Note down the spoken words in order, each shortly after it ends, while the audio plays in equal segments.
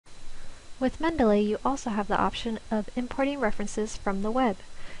With Mendeley, you also have the option of importing references from the web.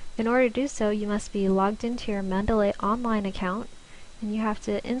 In order to do so, you must be logged into your Mendeley online account, and you have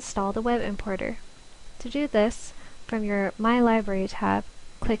to install the web importer. To do this, from your My Library tab,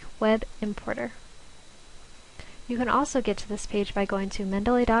 click Web Importer. You can also get to this page by going to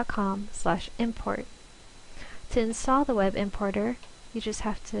mendeley.com/import. To install the web importer, you just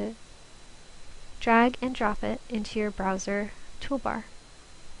have to drag and drop it into your browser toolbar.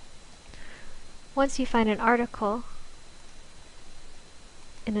 Once you find an article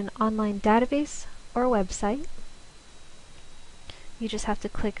in an online database or website, you just have to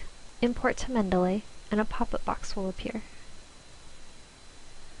click Import to Mendeley and a pop-up box will appear,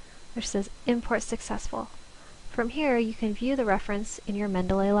 which says Import Successful. From here, you can view the reference in your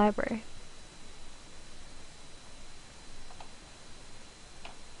Mendeley library.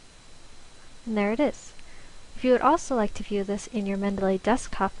 And there it is. If you would also like to view this in your Mendeley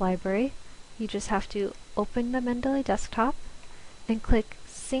desktop library, you just have to open the Mendeley desktop and click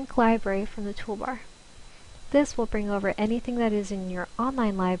Sync Library from the toolbar. This will bring over anything that is in your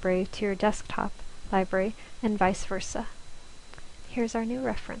online library to your desktop library and vice versa. Here's our new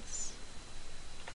reference.